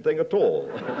have anything at all.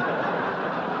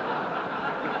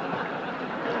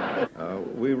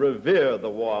 We revere the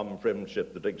warm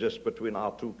friendship that exists between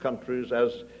our 2 countries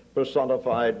as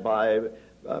personified by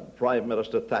Prime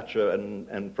Minister Thatcher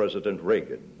and President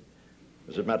Reagan.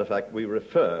 As a matter of fact, we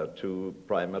refer to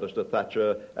Prime Minister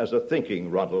Thatcher as a thinking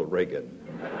Ronald Reagan.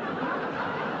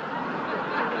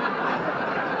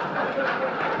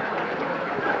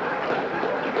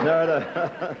 No.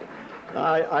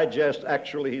 I jest.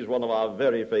 Actually, he's one of our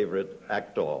very favorite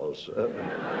actors.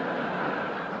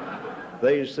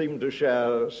 They seem to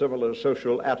share similar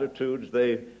social attitudes.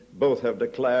 They both have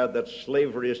declared that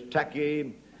slavery is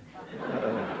tacky,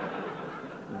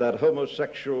 that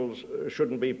homosexuals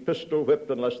shouldn't be pistol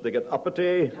whipped unless they get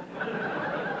uppity.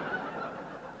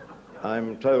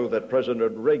 I'm told that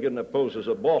President Reagan opposes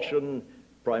abortion.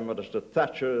 Prime Minister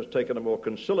Thatcher has taken a more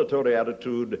conciliatory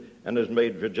attitude and has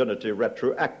made virginity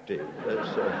retroactive.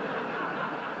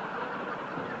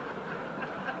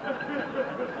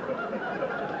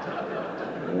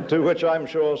 To which I'm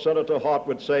sure Senator Hart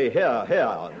would say, "Here,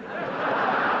 here."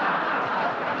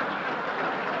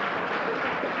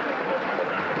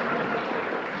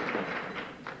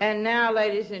 And now,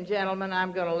 ladies and gentlemen,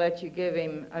 I'm going to let you give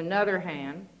him another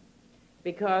hand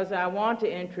because I want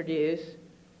to introduce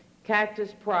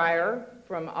Cactus Pryor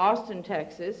from Austin,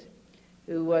 Texas,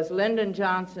 who was Lyndon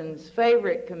Johnson's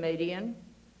favorite comedian,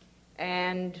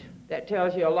 and that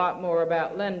tells you a lot more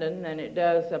about Lyndon than it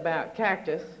does about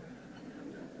Cactus.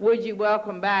 Would you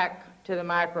welcome back to the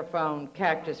microphone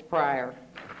Cactus Pryor?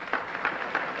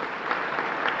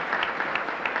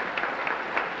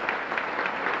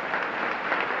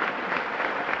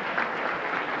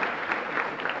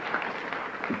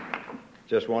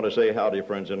 Just want to say howdy,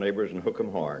 friends and neighbors, and hook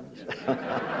 'em horns.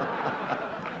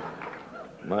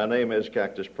 My name is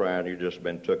Cactus Pryor, and you've just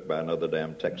been took by another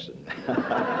damn Texan.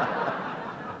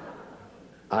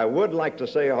 I would like to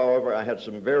say, however, I had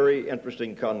some very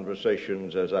interesting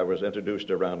conversations as I was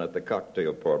introduced around at the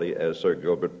cocktail party as Sir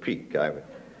Gilbert Peake. I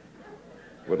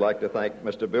would like to thank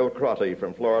Mr. Bill Crotty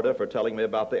from Florida for telling me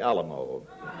about the Alamo.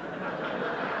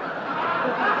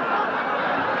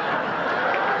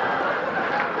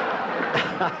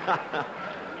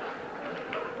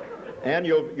 And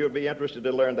you'll be interested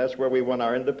to learn that's where we won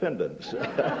our independence.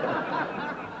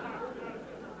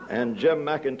 And Jim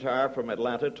McIntyre from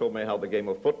Atlanta told me how the game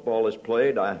of football is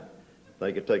played. I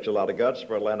think it takes a lot of guts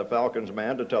for Atlanta Falcons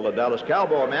man to tell a Dallas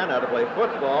Cowboy man how to play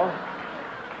football.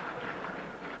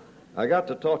 I got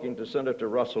to talking to Senator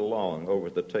Russell Long over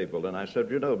at the table, and I said,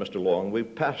 you know, Mr. Long,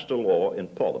 we've passed a law in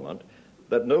Parliament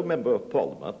that no member of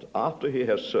Parliament, after he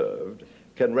has served,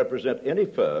 can represent any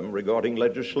firm regarding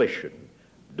legislation.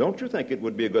 Don't you think it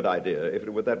would be a good idea if it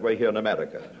were that way here in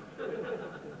America?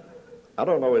 I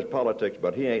don't know his politics,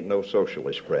 but he ain't no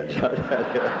socialist, friends.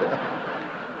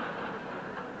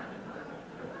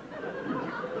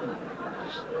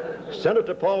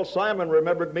 Senator Paul Simon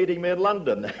remembered meeting me in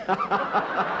London.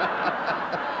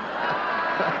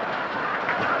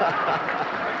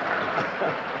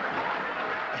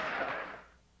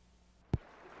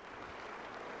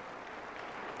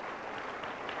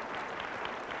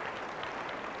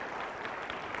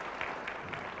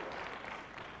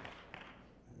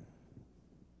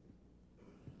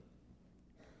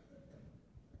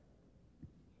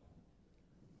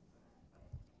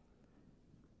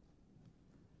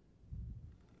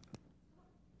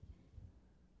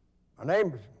 My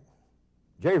name's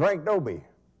J. Frank Dobie.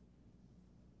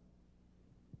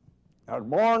 I was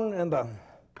born in the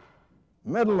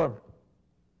middle of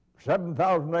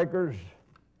 7,000 acres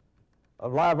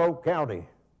of Live Oak County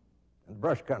in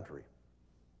brush country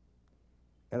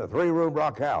in a 3-room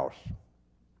rock house.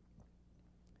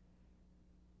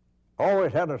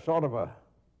 Always had a sort of a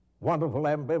wonderful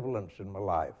ambivalence in my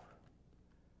life.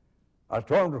 I was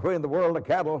torn between the world of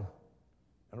cattle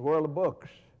and the world of books,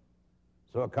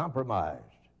 so I compromised.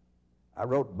 I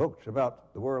wrote books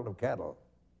about the world of cattle.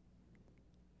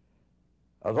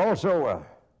 I was also a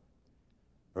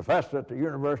professor at the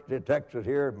University of Texas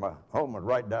here. My home was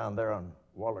right down there on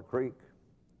Waller Creek.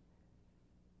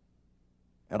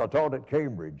 And I taught at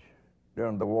Cambridge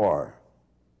during the war.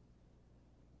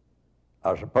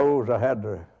 I suppose I had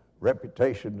the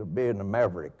reputation of being a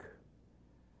maverick.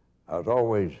 I was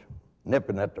always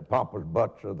nipping at the pompous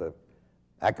butts of the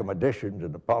academicians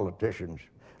and the politicians.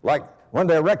 Like when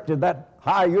they erected that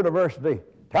high university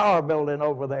tower building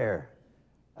over there,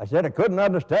 I said I couldn't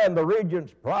understand the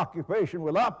regent's preoccupation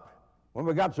with up when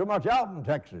we got so much out in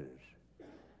Texas.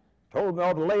 Told me I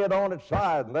ought to lay it on its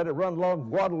side and let it run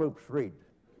along Guadalupe Street.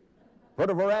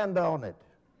 Put a veranda on it.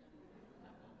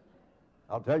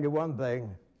 I'll tell you one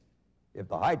thing, if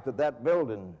the height of that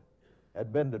building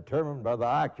had been determined by the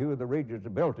IQ of the regents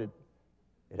that built it,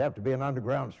 it'd have to be an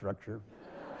underground structure.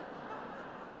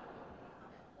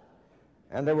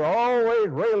 And they were always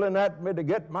railing at me to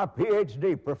get my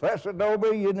Ph.D. Professor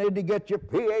Dobie, you need to get your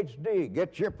Ph.D.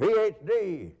 Get your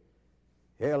Ph.D.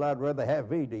 Hell, I'd rather have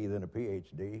V.D. than a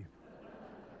Ph.D.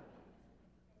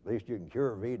 At least you can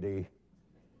cure V.D.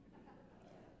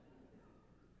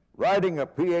 Writing a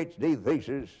Ph.D.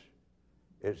 thesis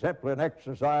is simply an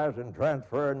exercise in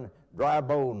transferring dry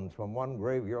bones from one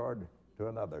graveyard to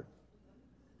another.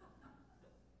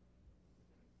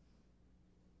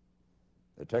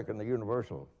 They're taking the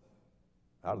universal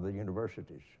out of the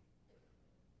universities.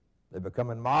 They're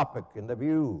becoming myopic in the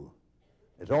view.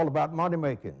 It's all about money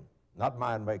making, not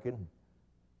mind making.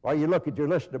 While you look at your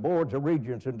list of boards of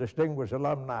regents and distinguished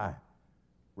alumni,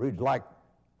 reads like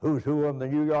who's who on the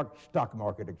New York Stock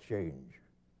Market Exchange.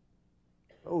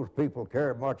 Those people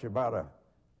care much about a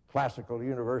classical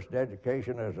university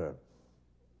education as a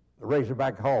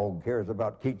razorback hog cares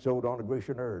about Keats' Ode on a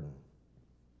Grecian Urn.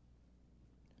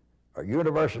 A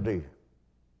university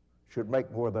should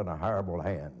make more than a hireable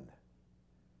hand.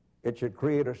 It should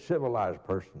create a civilized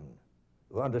person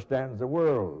who understands the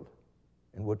world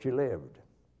in which he lived.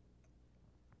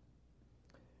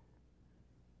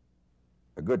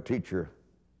 A good teacher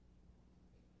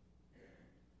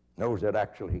knows that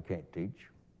actually he can't teach,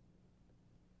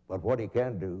 but what he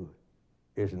can do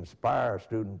is inspire a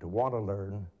student to want to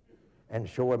learn and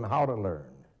show him how to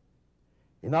learn.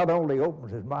 He not only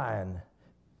opens his mind,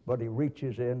 but he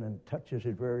reaches in and touches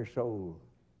his very soul,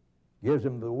 gives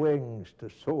him the wings to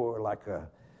soar like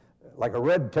a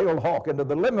red-tailed hawk into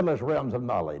the limitless realms of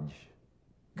knowledge.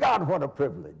 God, what a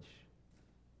privilege.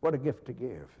 What a gift to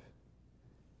give.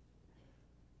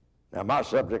 Now, my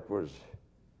subject was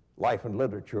life and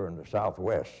literature in the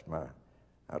Southwest.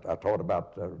 I taught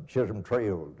about Chisholm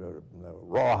Trail,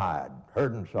 rawhide,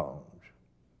 herding songs.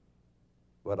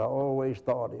 But I always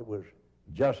thought it was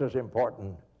just as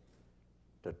important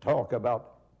to talk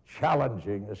about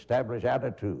challenging established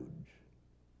attitudes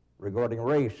regarding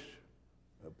race,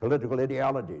 political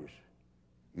ideologies,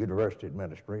 university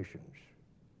administrations.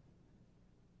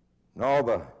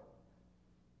 No,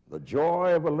 the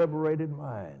joy of a liberated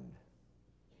mind.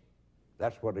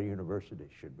 That's what a university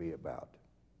should be about.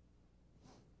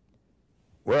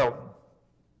 Well,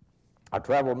 I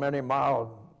traveled many miles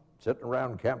sitting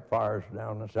around campfires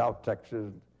down in South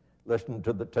Texas, listening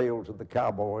to the tales of the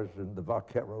cowboys and the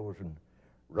vaqueros, and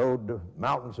rode the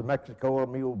mountains of Mexico on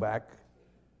muleback,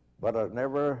 but I was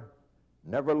never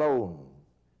alone,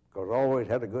 because I always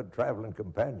had a good traveling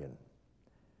companion.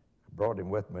 I brought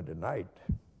him with me tonight.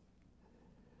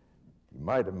 You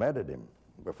might have met him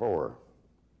before.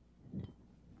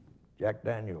 Jack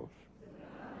Daniels.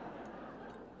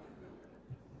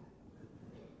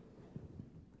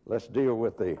 Let's deal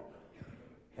with the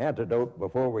antidote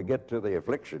before we get to the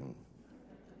affliction.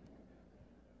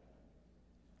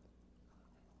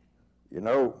 You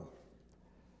know,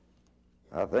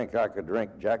 I think I could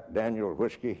drink Jack Daniel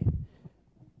whiskey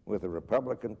with a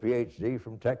Republican Ph.D.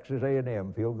 from Texas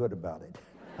A&M, feel good about it.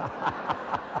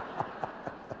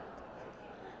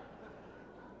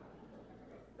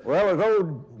 Well, as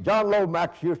old John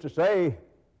Lomax used to say,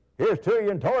 here's to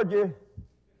you and toward you.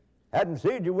 Hadn't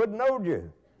seen you, wouldn't knowed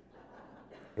you.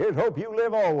 Here's hope you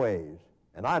live always,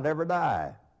 and I never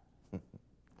die.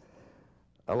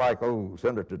 I like old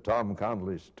Senator Tom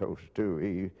Connolly's toast, too.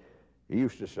 He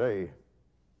used to say,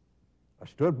 I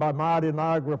stood by mighty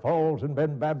Niagara Falls and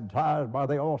been baptized by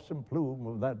the awesome plume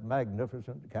of that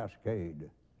magnificent cascade.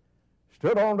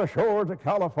 Stood on the shores of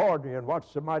California and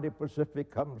watched the mighty Pacific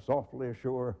come softly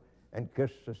ashore and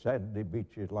kiss the sandy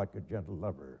beaches like a gentle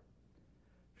lover.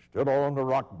 Stood on the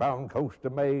rock-bound coast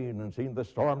of Maine and seen the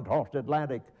storm-tossed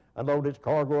Atlantic unload its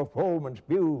cargo of foam and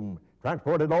spume,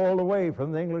 transported all the way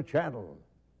from the English Channel.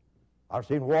 I've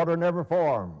seen water never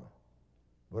form,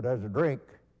 but as a drink,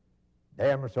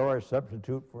 damn sorry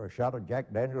substitute for a shot of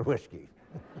Jack Daniel's whiskey.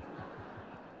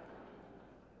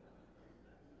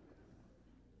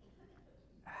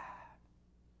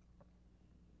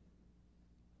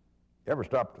 You ever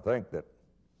stop to think that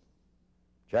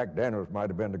Jack Daniels might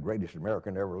have been the greatest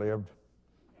American ever lived?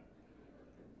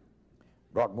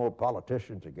 Brought more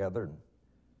politicians together in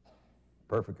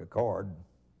perfect accord.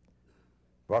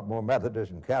 Brought more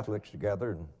Methodists and Catholics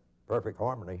together in perfect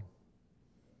harmony.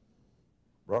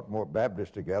 Brought more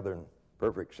Baptists together in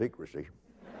perfect secrecy.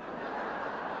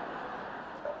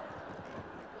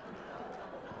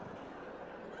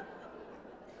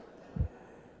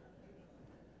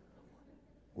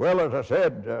 Well, as I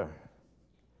said,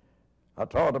 I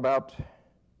taught about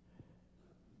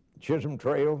Chisholm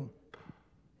Trail,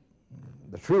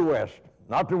 the true West,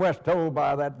 not the West told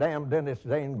by that damn Dennis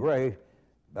Zane Gray,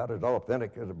 about as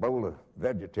authentic as a bowl of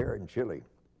vegetarian chili.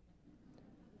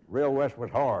 Real West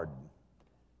was hard.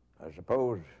 I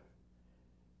suppose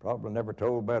probably never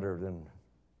told better than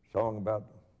a song about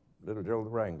Little Joe the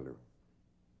Wrangler.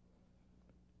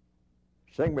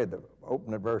 Sing me the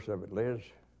opening verse of it, Liz.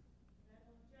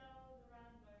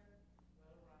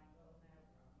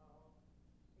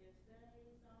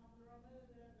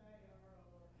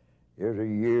 Here's a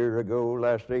year ago,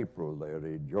 last April,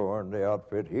 they joined the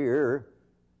outfit here,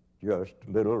 just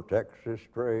a little Texas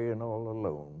stray and all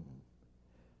alone.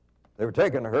 They were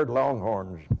taking a herd of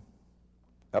longhorns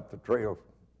up the trail,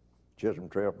 Chisholm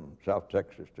Trail from South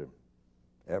Texas to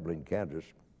Abilene, Kansas.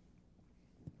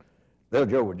 Little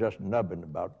Joe was just nubbing,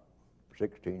 about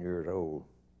 16 years old.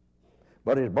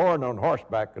 But he was born on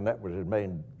horseback, and that was his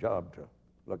main job, to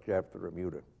look after the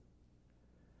remuda.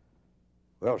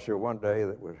 Well, sir, one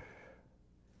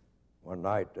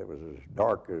night that was as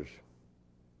dark as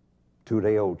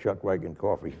 2-day-old chuck wagon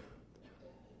coffee.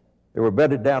 They were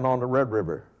bedded down on the Red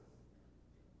River.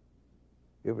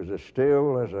 It was as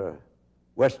still as a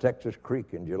West Texas creek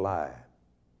in July.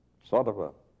 Sort of a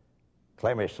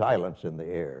clammy silence in the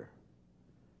air.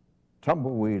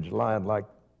 Tumbleweeds lying like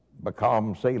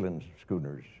becalmed sailing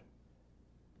schooners.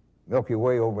 Milky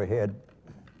Way overhead,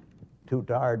 too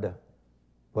tired to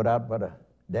put out but a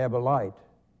dab of light.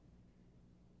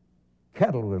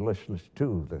 Cattle were listless,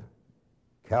 too. The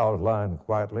cows lying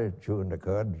quietly, chewing the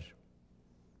cuds.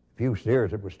 A few steers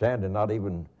that were standing, not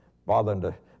even bothering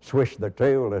to swish their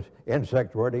tail. The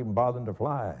insects weren't even bothering to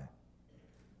fly.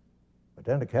 But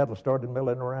then the cattle started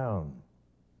milling around,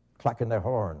 clacking their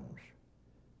horns.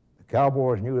 The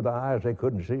cowboys knew the eyes they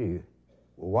couldn't see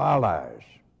were wild eyes.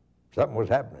 Something was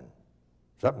happening.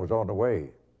 Something was on the way.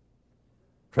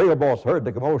 Trail boss heard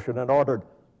the commotion and ordered,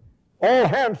 all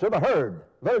hands to the herd,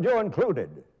 Little Joe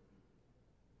included.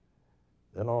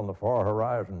 Then on the far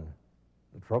horizon,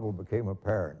 the trouble became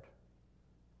apparent.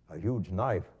 A huge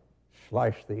knife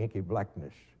sliced the inky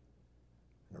blackness,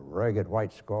 and a ragged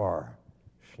white scar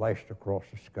slashed across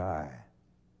the sky.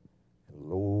 And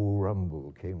a low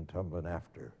rumble came tumbling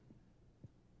after,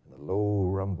 and the low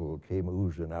rumble came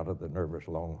oozing out of the nervous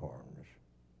longhorns.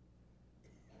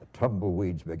 The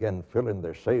tumbleweeds began filling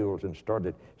their sails and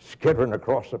started skittering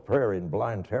across the prairie in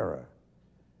blind terror.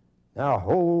 Now a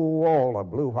whole wall of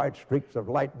blue-white streaks of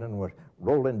lightning was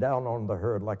rolling down on the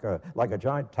herd like a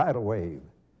giant tidal wave.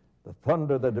 The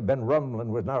thunder that had been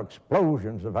rumbling was now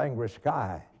explosions of angry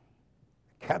sky.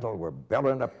 The cattle were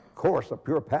bellowing a chorus of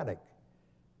pure panic.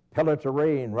 Pellets of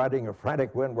rain riding a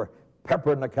frantic wind were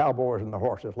peppering the cowboys and the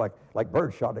horses like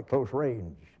birdshot at close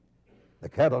range. The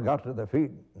cattle got to their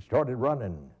feet and started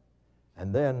running,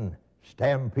 and then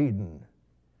stampeding.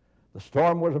 The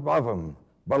storm was above them,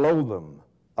 below them,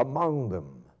 among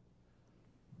them.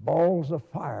 Balls of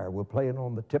fire were playing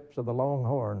on the tips of the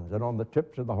longhorns and on the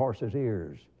tips of the horses'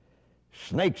 ears.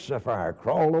 Snakes of fire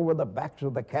crawled over the backs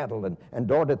of the cattle and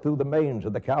darted through the manes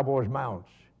of the cowboys'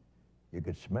 mounts. You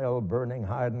could smell burning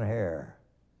hide and hair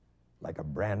like a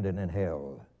branding in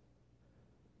hell.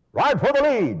 Ride for the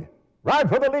lead! Ride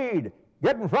for the lead!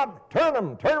 Get in front, turn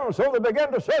them so they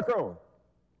begin to circle.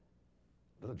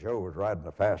 Little Joe was riding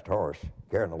a fast horse,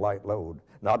 carrying a light load.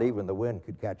 Not even the wind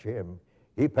could catch him.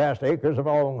 He passed acres of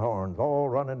longhorns, all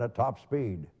running at top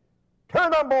speed.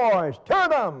 Turn 'em, boys,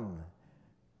 turn 'em.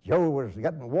 Joe was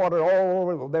getting water all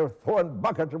over. They were throwing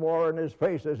buckets of water in his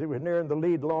face as he was nearing the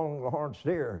lead longhorn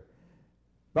steer.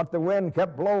 But the wind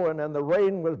kept blowing, and the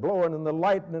rain was blowing, and the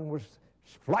lightning was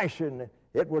flashing.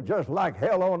 It was just like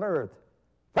hell on earth.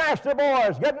 Faster,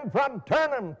 boys, get in front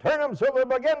and turn 'em so they'll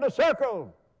begin to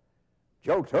circle.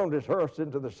 Joe turned his horse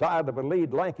into the side of a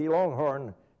lead lanky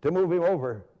longhorn to move him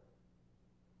over.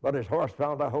 But his horse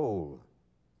found a hole,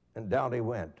 and down he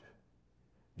went.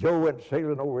 Joe went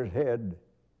sailing over his head,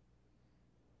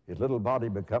 his little body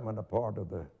becoming a part of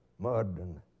the mud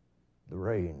and the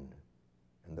rain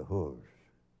and the hooves.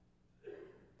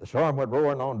 The storm went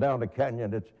roaring on down the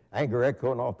canyon, its anger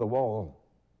echoing off the wall,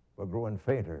 but growing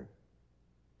fainter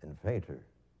and fainter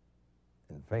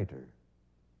and fainter.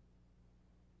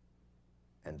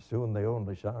 And soon the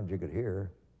only sound you could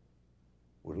hear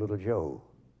was little Joe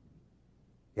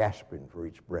gasping for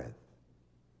each breath.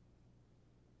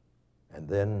 And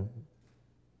then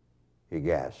he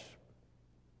gasped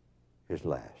his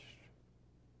last.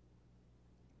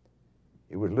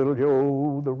 It was little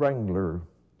Joe the wrangler.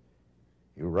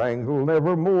 He'll wrangle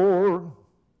nevermore.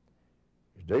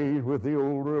 His days with the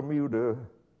old Remuda,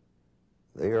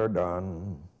 they are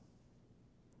done.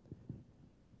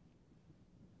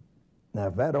 Now,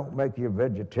 if that don't make you a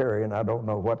vegetarian, I don't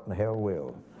know what in the hell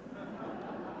will.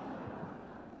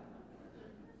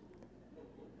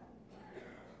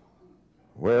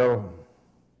 Well,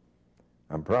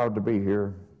 I'm proud to be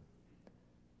here.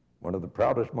 One of the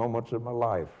proudest moments of my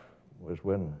life was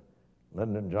when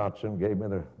Lyndon Johnson gave me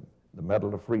the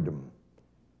Medal of Freedom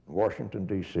in Washington,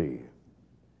 D.C.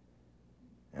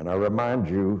 And I remind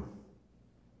you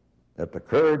that the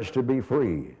courage to be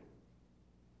free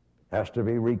has to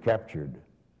be recaptured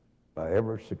by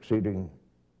every succeeding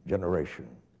generation.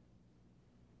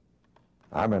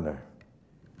 I'm in a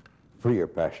freer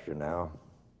pasture now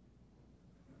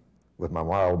with my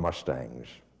wild Mustangs.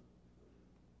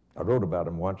 I wrote about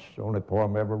them once, the only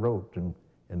poem I ever wrote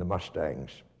in the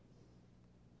Mustangs.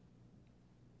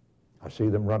 I see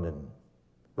them running,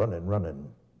 running, running,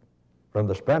 from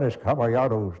the Spanish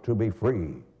caballeros to be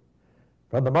free,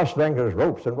 from the Mustangers'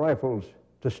 ropes and rifles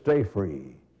to stay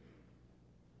free,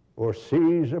 or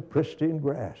seas of pristine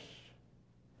grass,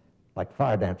 like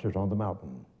fire dancers on the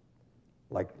mountain,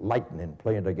 like lightning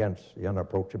playing against the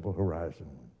unapproachable horizon.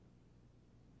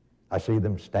 I see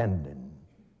them standing,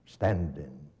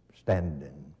 standing,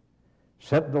 standing,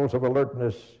 sentinels of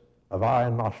alertness of eye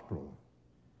and nostril,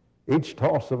 each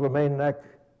toss of a main neck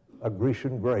a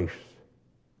Grecian grace,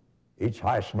 each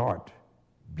high snort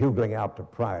bugling out the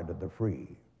pride of the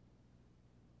free.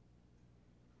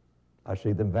 I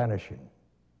see them vanishing,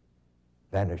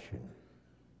 vanishing,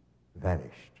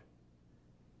 vanished.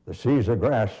 The seas of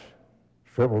grass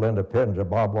shriveled into pins of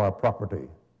barbed wire property,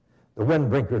 the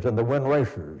wind brinkers and the wind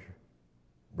racers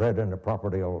bred into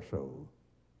property also.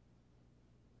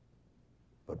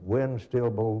 But wind still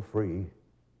blows free,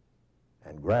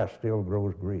 and grass still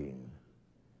grows green.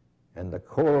 And the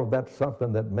core of that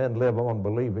something that men live on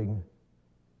believing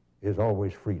is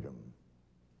always freedom.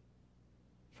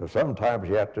 So sometimes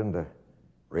yet in the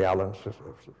reality of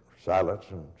silence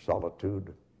and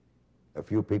solitude, a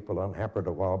few people unhampered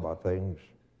a while by things,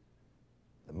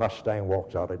 the Mustang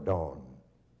walks out at dawn,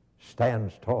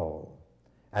 stands tall,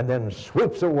 and then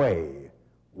sweeps away,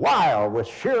 wild with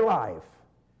sheer life,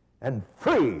 and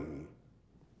free,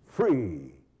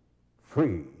 free,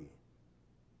 free,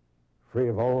 free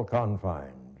of all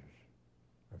confines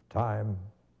of time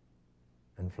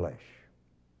and flesh.